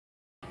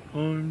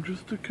I'm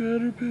just a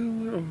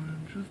caterpillar,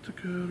 I'm just a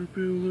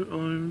caterpillar,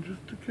 I'm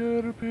just a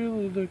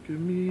caterpillar, look at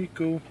me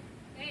go.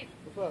 Hey.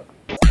 What's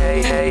up?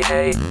 Hey, hey,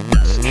 hey,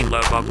 sweet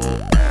love bubble,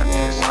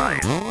 science,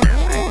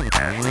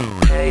 Ashley.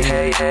 Hey,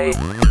 hey, hey,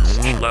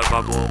 sweet love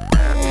bubble,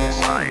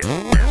 science,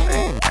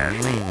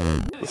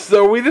 Ashley.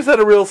 So we just had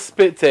a real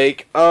spit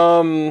take.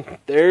 There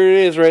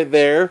it is right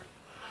there.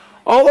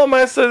 All on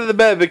my side of the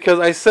bed because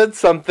I said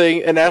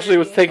something and Ashley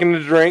was taking a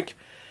drink.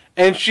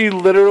 And she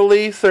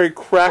literally started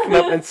cracking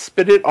up and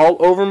spit it all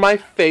over my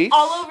face.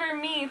 All over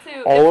me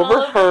too. All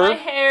over her. My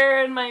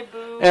hair and my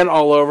boobs. And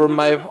all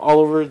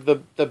over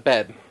the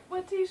bed.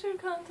 What t-shirt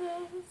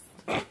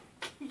contest?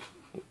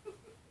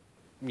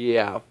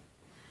 Yeah.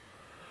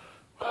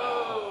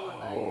 Oh,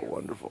 nice. Oh,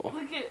 wonderful.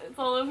 Look at it's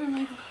all over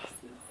my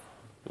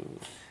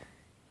glasses.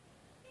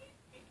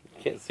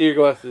 Can't see your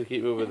glasses,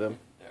 keep moving them.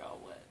 They're all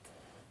wet.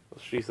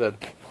 That's what she said.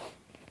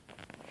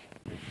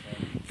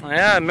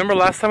 Yeah, remember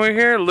last time we were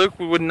here, Luke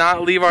would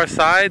not leave our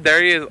side.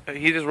 There he is.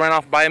 He just ran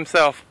off by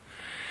himself.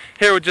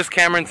 Here with just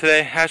Cameron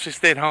today. Ashley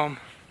stayed home.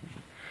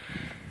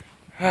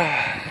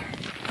 Yeah,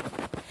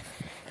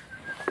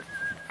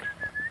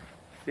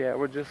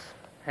 we're just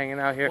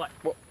hanging out here.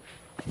 What?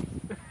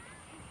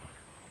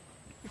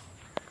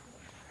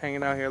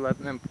 Hanging out here,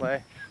 letting them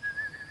play.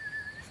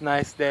 It's a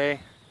nice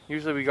day.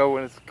 Usually we go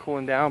when it's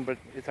cooling down, but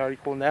it's already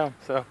cooling down,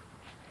 so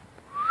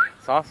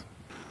it's awesome.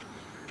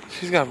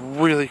 She's got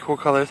really cool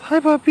colors. Hi,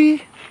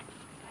 puppy.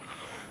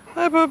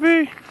 Hi,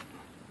 puppy.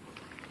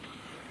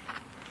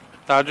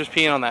 I'm just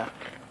peeing on that.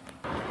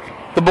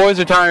 The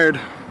boys are tired.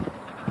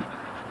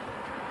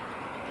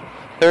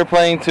 They're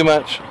playing too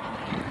much.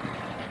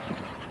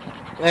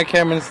 And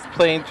Cameron's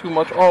playing too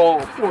much.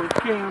 Oh, poor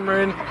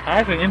Cameron.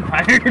 I actually am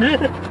tired.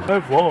 I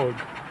vlog.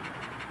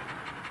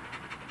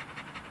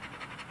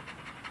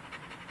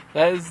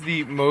 That is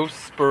the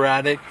most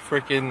sporadic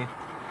freaking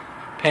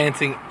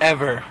panting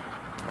ever.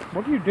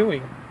 What are you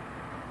doing?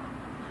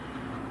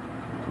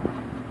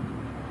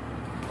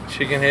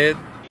 Chicken head.